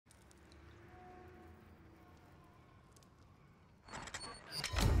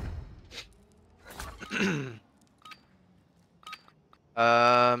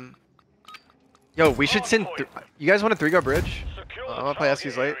Yo, we should send. You guys want a 3-go bridge? I'm gonna play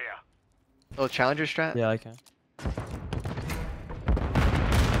Eskies late. Little challenger strat. Yeah, I can.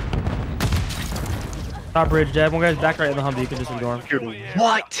 Top bridge, Dad. One guy's back right in the Humvee. You can just ignore him.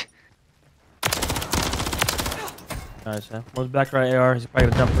 What? Nice, yeah. One's back right AR. He's probably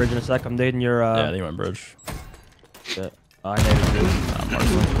gonna jump bridge in a sec. I'm nading your. Yeah, they went bridge. Shit. I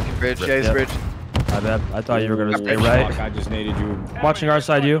naded bridge. Bridge, yeah, he's bridge. My bad. I thought you were gonna stay right. I just naded you. Watching our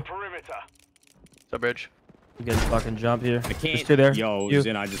side, you. So bridge. You get fucking jump here. I can't. Just stay there. Yo,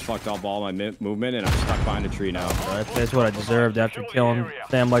 Zin, I just fucked up all my movement and I'm stuck behind a tree now. Alright, that's what I deserved after killing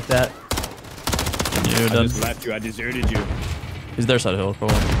Sam like that. You I done? just left you. I deserted you. He's their side of the hill.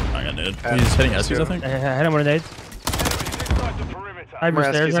 Cool. I got nade. He's hitting Eskies, I think. I hit him with a nade. I have your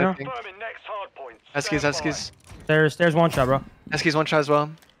stairs right now. Eskies. Stairs one shot, bro. Eskies one shot as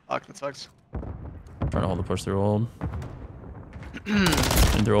well. Fuck, that sucks. Trying to hold the push through old.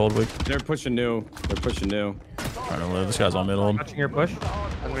 And through old weak. They're pushing new. Trying to live. This guy's on mid old. Watching your push.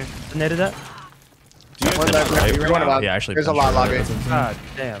 On me. Naded that. Yeah, actually. There's a lot lobby. God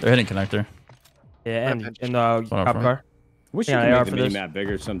damn. They're hitting connector. Yeah, and in the cop car. Wish you Yeah, could AR make the for mini this. map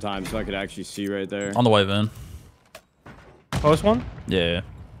bigger sometimes so I could actually see right there. On the white van. Post one. Yeah.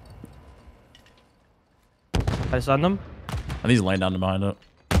 I stunned them. I think he's laying down behind it.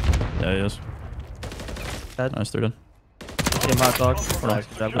 Yeah, he is. Dead. Nice, 3 dead. Game hot dog. I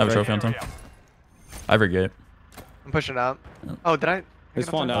have a trophy on time. I have a gate. I'm pushing out. Yep. Oh, did I? They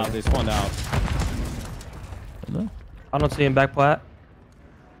spawned out. They spawned out. I don't see him back plat.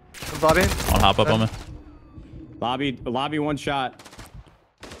 Lobby. I'll hop up on me. Lobby one shot.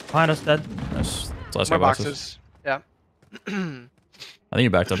 Behind us, dead. Nice. It's last More guy boxes. boxes. Yeah. I think he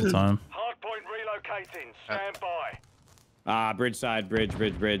backed up at the time. Hardpoint relocating. Stand by. Ah, bridge side.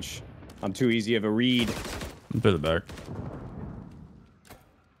 Bridge. I'm too easy of a read. Through the back.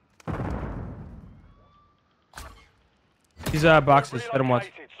 These boxes. Hit him once.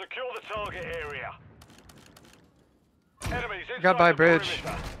 Secure the target area. Enemies Got by bridge.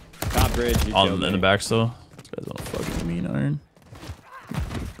 Top bridge. You On killed in me. the back still. This guy's on a fucking mean iron.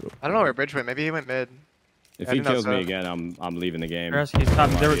 I don't know where bridge went. Maybe he went mid. If I he didn't know kills me so. again, I'm leaving the game. He's top.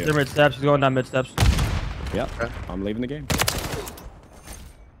 They're mid steps. He's going down mid steps. Yep. Okay. I'm leaving the game.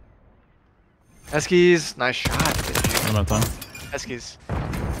 Eskies. Nice shot. Bitch. I'm out of time. Eskies.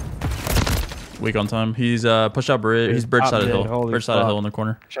 Weak on time. He's pushed out bridge. He's bridge side of hill. Holy Bridge side of fuck. hill in the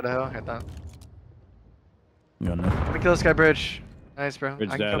corner. Shut the hell. Hit that. You got no. Let me kill this guy bridge. Nice, bro. Bridge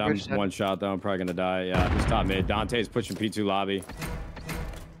I can dead. kill I'm bridge dead. one shot though. I'm probably gonna die. Yeah, he's top mid. Dante's pushing P2 lobby.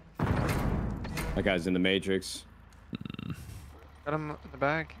 That guy's in the matrix. Got him in the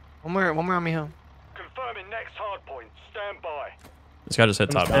back. One more on me, hill. confirming next hardpoint. Stand by. This guy just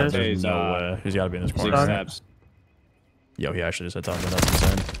hit top mid. There's He's, no way. He's got to be in this 6 corner. steps. Yo, he actually just hit top mid. That's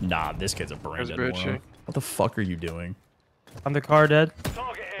insane. Nah, this kid's a brain There's dead bridge moron. shake. What the fuck are you doing? On the car, dead.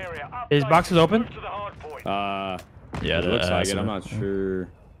 Target area. His box is open. Move to the hardpoint. Yeah, It looks like it. I'm not not sure.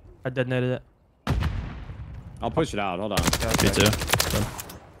 I detonated it. I'll push it out. Hold on. Me too.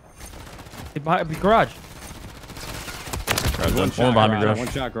 Behind garage. One behind me, garage. One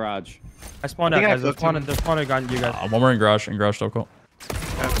shot garage. I spawned I out, think I guys. They're spawning on you guys. One more in garage. In garage, still cool.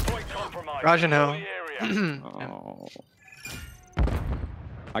 Hardpoint compromised. Garage and hill. Secure the area. Oh.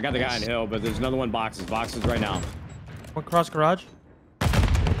 I got the guy in hill, but there's another one boxes. Boxes right now. One cross garage.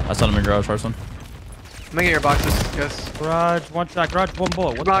 I sent him in garage first one. Let me get your boxes, yes. Garage. One shot. Garage. One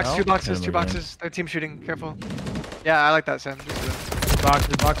bullet. What the hell? Two boxes, Yeah, two look at boxes. They're team shooting. Careful. Yeah, I like that, Sam.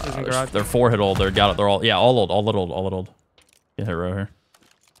 Boxes in garage. They're 4 hit old. They're got it. They're all all old. All old. Get hit row here.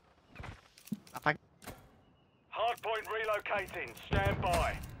 Hardpoint relocating. Stand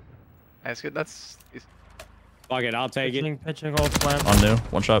by. That's good. That's. Fuck it. I'll take it. Pitching hold slam. On new.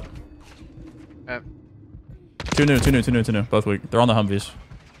 One shot. Yep. Two new. Both weak. They're on the Humvees.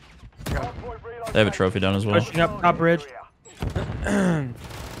 They have a trophy down as well. Pushing up top bridge.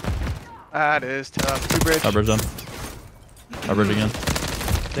 That is tough. Two bridge. Top bridge done. Top bridge again.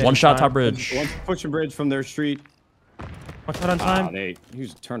 One shot top bridge. One's pushing bridge from their street. One shot on time. He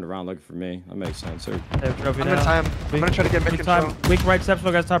was turned around looking for me. That makes sense. Sir. They have trophy I'm now. in time. I'm gonna try to get mid Weak control. time. Weak right steps.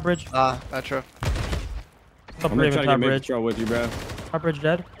 Look, guys. Top bridge. That trophy. Top I'm gonna bridge. try to Top get mid bridge. control with you, bro. Top bridge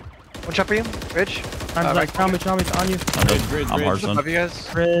dead. One shot for you. Bridge. Time's right. up. Tell me. It's on you. Bridge. I'm hard Love son. you guys.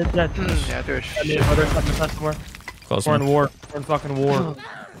 Bridge dead. Yeah, do a I shit. mean, oh, there's something somewhere. Close We're in one. war. We're in fucking war. Oh,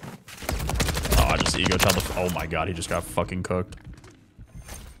 I just ego shot the. Oh my god, he just got fucking cooked.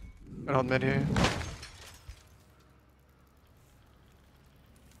 I'll hold mid here.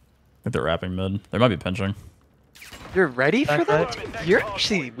 I think they're wrapping mid. They might be pinching. You're ready for Back that? You're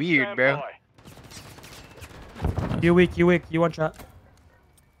actually weird, bro. You weak. You one shot.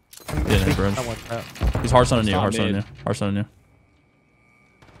 Yeah, bridge. Not one shot. He's hard on you. Top Hard on mid. you. Hard on you.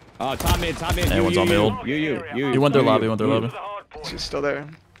 Oh, top mid. Hey, You, one's you, on me, you, old. you. He went their lobby. To the hard point. She's still there.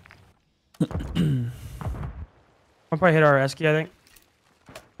 One probably hit our Esky, I think.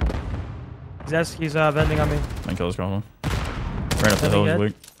 He's vending on me. Man, kill this guy. Ran up the hill. He's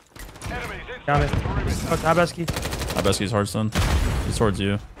weak. Enemies Got inside it. the perimeter. Oh, top Esky. I bet he's hard stun. He's towards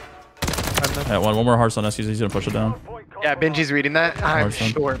you. Got Yeah, one more hard stun. He's gonna push it down. Yeah, Benji's reading that. I'm Hard stun.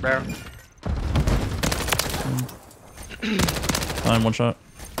 sure, bro. Time, one shot.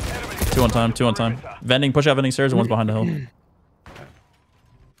 Two on time. Vending, push out vending stairs, and one's behind the hill.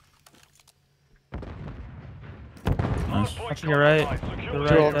 Nice. Watching your right. Your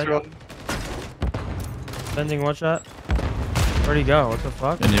right. Dead. Vending one shot. Where'd he go? What the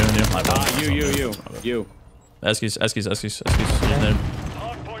fuck? And you. You. Eskies. He's dead.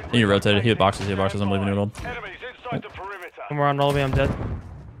 Hard point He rotated. He hit boxes. I'm leaving you, old. Enemies inside the perimeter. Somewhere on all me, I'm dead.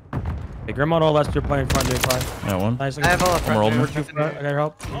 Hey, Grim on all left, you're playing front, doing fine. Yeah, one. Nice. I have all One more front. old We're too far. I got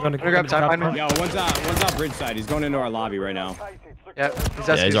help. I'm gonna grab top behind me. Yo, one's on bridge side. He's going into our lobby right now. Yeah,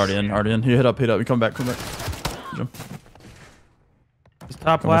 Yeah, he's already in. He hit up. You come back. Jump. He's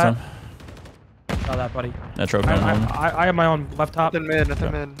top One more flat. time. Saw that, buddy. That trophy on him. I have my own left top. Nothing mid.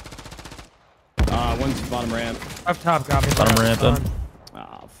 One's bottom ramp. Left top got me. Bottom ramp, then.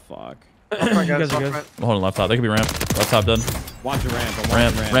 Oh, fuck. Oh my You god, guys are soft good. front. I'm holding left top. They could be ramp. Left top dead. Watch your ramp. I'm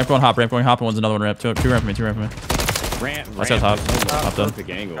watching Ramp going hop. And one's another one ramp. Two ramp for me. Ramp. Let's go top. Top done. Perfect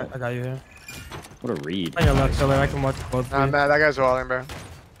angle. I got you here. What a read. On your left, so I can watch both. Nah, man, that guy's walling, bro.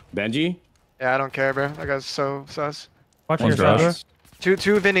 Benji? Yeah, I don't care, bro. That guy's so sus. Watching One's your side door. garage.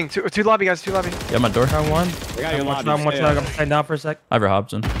 Two vending. Two lobby, guys. Two lobby. Yeah, my door. Down one. I got your Watch lobby. down, watch Stay down. up. I'm staying down for a sec. I have your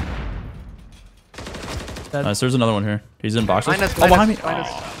Hobson. Dead. Nice. There's another one here. He's in boxes. Minus, Oh, behind me. minus.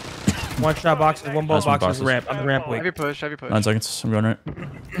 One shot boxes, one ball Nice one, boxes, boxes. ramp. I'm the ramp Have weak. your push. 9 seconds. I'm going right.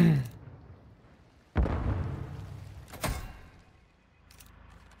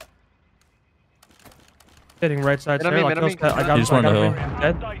 Hitting right side Enemy, stair. Like, enemy. I got You just him. I went got to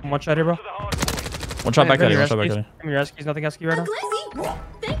him. Dead. One shot here, bro. To the hard point. One shot back at you. One shot back Give at you. me your Eskies. Nothing Esky right now. Glizzy,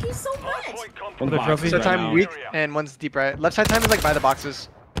 thank you so Hard much. point On The the compromised. trophy. boxes So right time now. weak and one's deep right. Left side time is like by the boxes.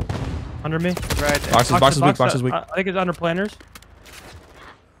 Under me. Right. Boxes weak. I think it's under planners.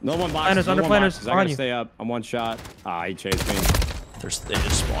 No one boxes. Planners, No under one planners, boxes. I on gotta you. stay up. I'm one shot. Ah, he chased me. They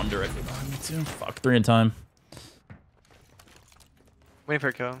just spawned directly behind me too. Fuck. 3 in time. Waiting for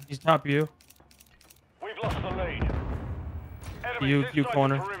a kill. He's top you. We've lost the lead. Enemies You inside the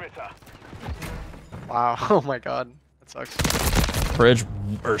corner. perimeter. Wow. Oh my god. That sucks. Bridge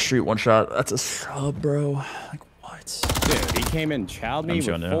or street one shot. That's a sub, bro. Like what? Dude, he came in, chowed me I'm with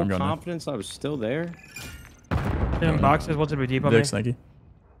going there, full I'm going there. confidence. I was still there. In boxes. What's it be deep on me? Big snaky.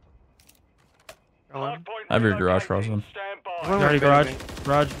 Hard point I have your garage relocated. crossing. Stand by. One Already more garage. vending.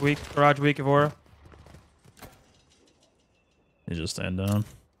 Garage weak, Evora. He's just staying down.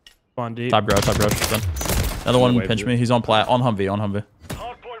 On deep. Top garage. Done. Another one wait pinch for me. it. He's on plat. On Humvee. Hard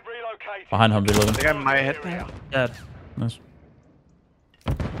point relocated. Behind Humvee I living. think I might hit. Dead. Nice.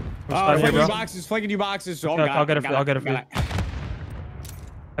 I'm Oh, starting here, flanking bro. you boxes. Flanking you boxes. Oh, Okay, God, I'll get it for- I'll get it for you.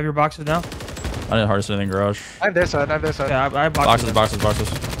 Have your boxes now? I didn't hardest anything garage. I have their side. Yeah, I have boxes. Boxes.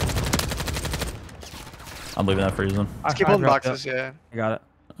 I'm leaving that for you then. Let's keep holding boxes, yeah. I got it.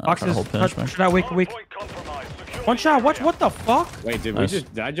 I'm trying to Boxes. hold pinch, man. Should I weak? Hard point compromised. Secure One the shot. area. What the fuck? Wait, did Nice.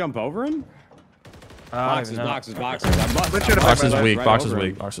 did I jump over him? Boxes. Boxes. I must- Which should have Box is right weak. right Box is over him.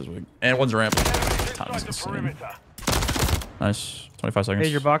 weak. Box is weak. And one's ramp. Enemies Time's inside the insane. perimeter. Nice. 25 seconds.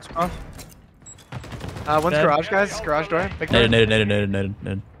 Hey, your box, bro. One's Dead. garage, guys. Garage door. Big door.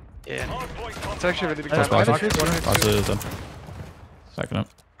 Naded. Yeah. Hard point It's actually a really big That's time. boxes. boxes. Boxes done. Backing up.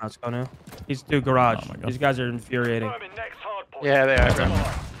 Let's go now. These two garage. Oh my God. These guys are infuriating. Confirming next hard point. Yeah, they are. Done.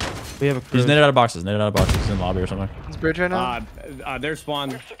 We have a crew. He's naded out of boxes. He's in lobby or something. It's bridge right now. There's spawn.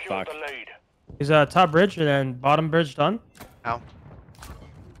 We've secured Fuck. the lead. He's top bridge and then bottom bridge done. Ow.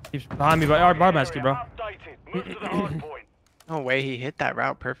 He's behind me by our bar basket, bro. Updated. Move to the hard point. No way he hit that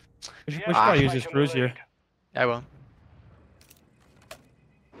route. Perfect. We should probably use this cruise here. I will.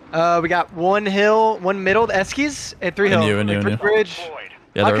 We got one hill, one middle, Eskies, and 3 hill. And you. Like, bridge. Deployed.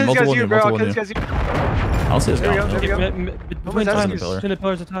 Yeah, I'll there are kill these multiple guys in you, you. bro. I'll Multiple kill in these you. guys you. I don't see this There we guy. go, there we go. Between that? times. In the pillar. Between the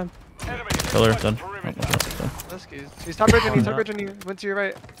pillars of time. Enemies Pillar inside done. the Oh, perimeter. one shot. Done. Eskies. He's top bridge on you, top bridge on you. Went to your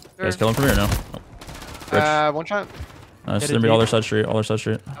right. You guys kill him from here now. Bridge. One shot. Nice. Hit Gonna it be all deep. their side street.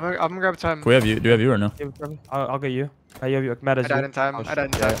 I'm gonna grab time. Can we have you? Do we have you or no? I'll get you. You have your Meta's I died in time. I died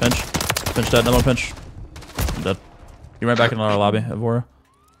in time. Pinch. Pinch dead. Another one pinch. I'm dead. You ran back into our lobby, Evora.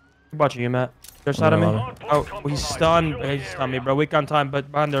 I'm watching you, Matt. They're shot at me. Lobby. Oh, he's stunned. He's stunned me, bro. Weak on time,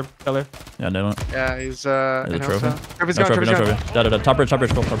 but behind their pillar. Yeah, nail it. Yeah, he's There's a in trophy. Hosa. Trophy's No gone, trophy, no trophy's trophy. gone. Dead. Top bridge,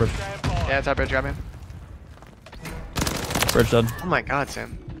 cool, top bridge. Yeah, top bridge, grab him. Bridge dead. Oh my god,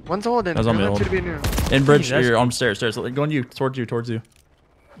 Sam. One's old and That's on me, two old. to be new. In bridge, That's- you're on stairs. Going you, towards you.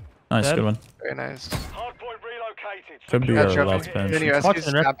 Nice, Dead. good one. Very nice. Hardpoint relocated. Could be Yeah, our trophy. left bench. Then you Watch SQ's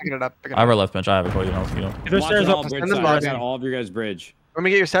it, Rick. picking it up. Picking it I have up. our left bench. I have it. Cool, you know. There's stairs all up. bridge Send them side. I lobby. got all of your guys bridge. Let me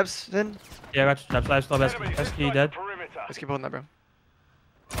get your steps in. Yeah, I got your traps. I still have Enemy SK inside dead. the perimeter. Let's keep holding that,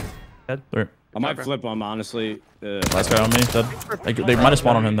 bro. Three. I might bro. flip him, honestly. Last guy on me. Dead. They might have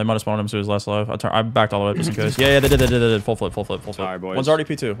spawned on him. They might have spawned on him so he was last alive. I backed all the way up just in case. Yeah, they did. Full flip. Sorry, boys. One's already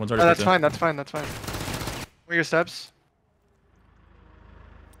P2. One's already Oh, P2. that's fine. That's fine. That's fine. Where are your steps?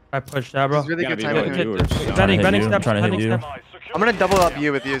 I pushed out, bro. This is really Gotta good be time. low to hit. two or something. Bending hit you. steps. I'm trying to hit Bending you. steps. Secure I'm gonna the double up area.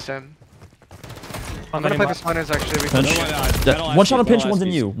 you with you, Sam. I'm I'm gonna play the spawners actually. We Pinch. Don't let- Dead. don't let One shot on SPs, pinch, don't one's let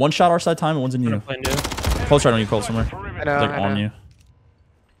in SPs. you. One shot our side time and one's in you. Close right on you, Cole, somewhere. I know. Like I on know. you.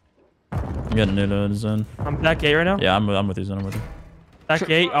 I'm getting into Zen. I'm back gate right now. Yeah, I'm with you, Zen. I'm with you. Back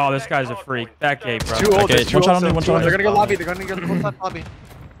gate. Oh, this guy's a freak. Back gate, bro. Too old. Okay, There's two one shot old on me, still. one shot on They're me. gonna go lobby. They're gonna go full top lobby.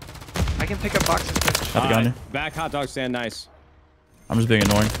 I can pick up boxes, bitch. Have to go on you. Back hot dog stand, nice. I'm just being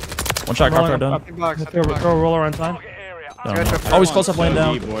annoying. One shot, Rolling car up, done. Up in box. Up Throw in box. a roller on time. Target area. Down. Good job. Always close up So lane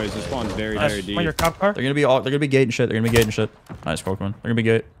down. deep, boys. This spawn's very, Nice. very deep. On your cop car. They're gonna be gate and shit. Nice, Pokemon. They're gonna be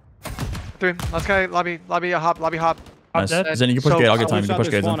gate. Three. Last guy. Lobby. Lobby. Hop. Lobby. Hop. I'm Nice. dead. Zen, you can push So- gate. I'll I get time. You Push can out push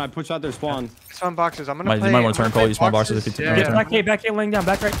their gate, spawn. Zen. I push out their spawn. Spawn boxes. I'm gonna You play. might wanna I'm turn gonna call, play you spawn boxes boxes. if you Yeah, turn. yeah. Back gate laying down.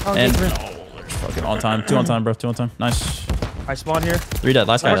 Back right. And Green. fucking on time. 2 on time, bro. 2 on time. Nice. I spawn here. 3 dead.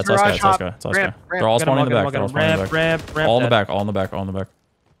 Last guy. That's last guy. That's last guy. That's last guy. Ramp, They're all Get him, spawning in the I'll back. get They're all him. spawning in the back. Ramp. All in the dead. back. All in the back. All in the back.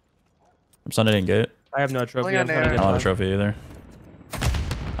 I'm sending in gate. I have no trophy. Pulling I'm on trying to air. get I don't have a one. trophy either.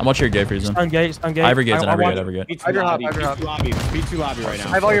 I'm watching your gate for you, Zen. Stun gate. Every gate's in. I Every want gate. Every gate. B2 Hydra hop, lobby. Hydra hop. B2 lobby. B2 lobby right I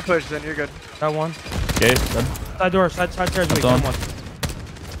now. have all your pushes, then you're good. that one. Gate. Dead. Side door. Side stairs. Weak. done. One.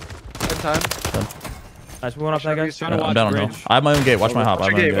 Good time. Nice. We went up that guy. Trying to I'm watch down on hill. bridge. I have my own gate. Watch my hop. I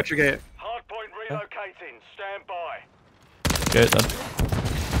What's have your my gate? own What's gate. your gate? Hardpoint relocating. Stand by. Gate.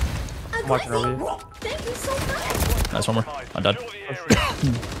 Dead. I'm watching over you. Thank you so much. Nice, one more. I'm dead. Secure the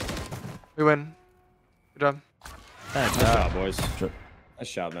area. We win. Good job. Nice job, boys. Sure.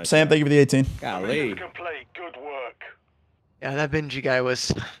 Nice job, nice. Sam, thank you for the 18. Golly. Complete. Good work. Yeah, that Benji guy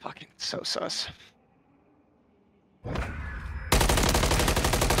was fucking so sus.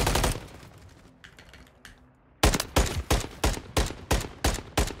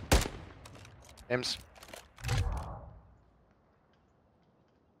 James.